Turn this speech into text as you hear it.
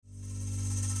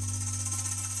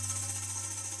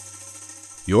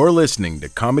You're listening to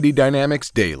Comedy Dynamics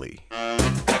Daily.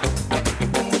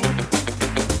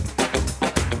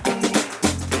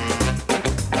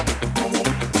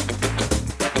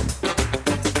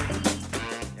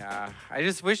 Yeah, I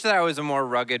just wish that I was a more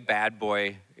rugged bad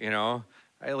boy, you know?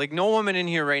 No woman in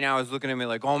here right now is looking at me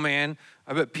like, oh man,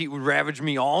 I bet Pete would ravage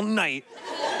me all night.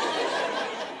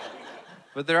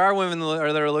 But there are women that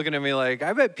are looking at me like,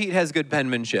 I bet Pete has good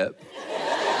penmanship.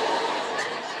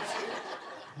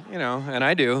 You know, and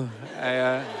I do.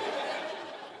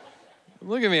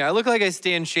 Look at me. I look like I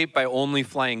stay in shape by only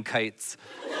flying kites.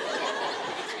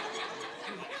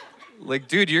 Like,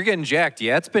 dude, you're getting jacked.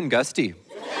 Yeah, it's been gusty.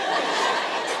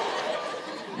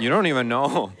 You don't even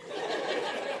know.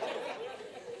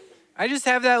 I just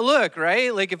have that look,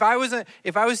 right? Like, if I was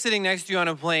sitting next to you on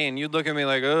a plane, you'd look at me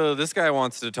like, oh, this guy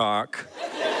wants to talk.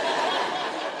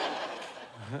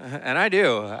 And I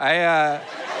do.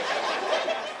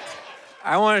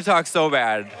 I want to talk so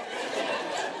bad.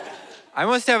 I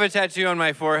must have a tattoo on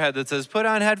my forehead that says, put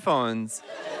on headphones.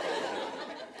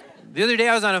 The other day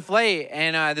I was on a flight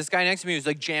and this guy next to me was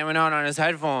like jamming out on his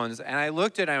headphones. And I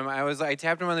looked at him, I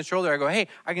tapped him on the shoulder. I go, hey,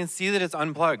 I can see that it's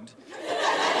unplugged.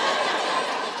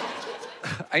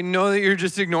 I know that you're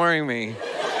just ignoring me.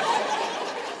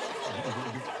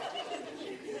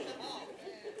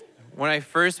 When I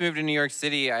first moved to New York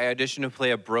City, I auditioned to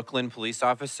play a Brooklyn police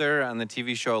officer on the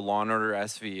TV show Law & Order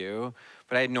SVU,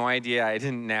 but I had no idea I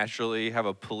didn't naturally have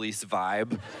a police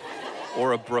vibe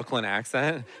or a Brooklyn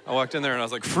accent. I walked in there and I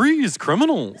was like, freeze,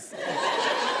 criminals.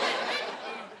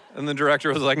 And the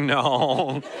director was like,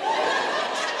 no.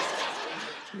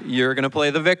 You're gonna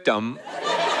play the victim.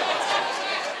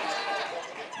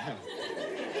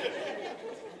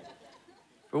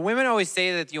 But women always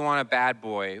say that you want a bad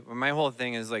boy. But my whole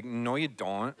thing is like, no, you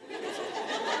don't.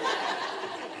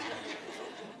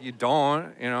 You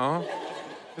don't, you know?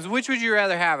 Because which would you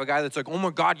rather have? A guy that's like, oh my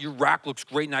God, your rack looks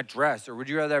great in that dress. Or would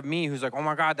you rather have me who's like, oh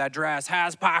my God, that dress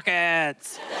has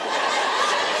pockets?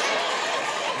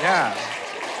 Yeah.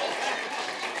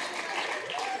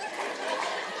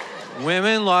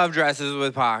 Women love dresses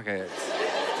with pockets.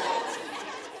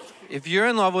 If you're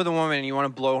in love with a woman and you want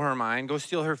to blow her mind, go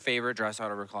steal her favorite dress out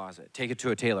of her closet. Take it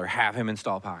to a tailor. Have him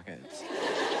install pockets.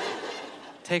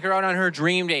 Take her out on her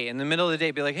dream date. In the middle of the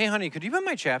date, be like, hey, honey, could you put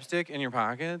my chapstick in your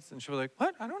pockets? And she'll be like,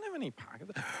 what? I don't have any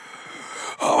pockets.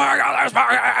 Oh, my God, there's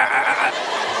pockets.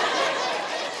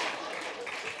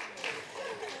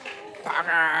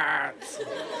 Pockets.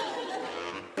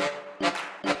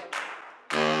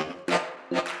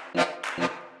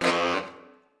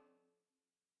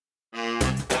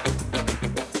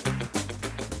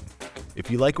 If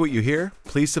you like what you hear,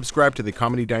 please subscribe to the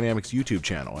Comedy Dynamics YouTube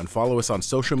channel and follow us on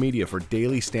social media for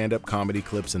daily stand-up comedy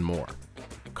clips and more.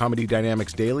 Comedy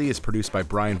Dynamics Daily is produced by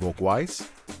Brian Volk-Weiss,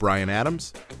 Brian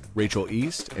Adams, Rachel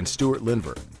East, and Stuart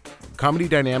Lindver. Comedy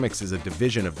Dynamics is a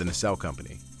division of the Nacelle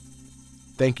Company.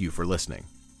 Thank you for listening.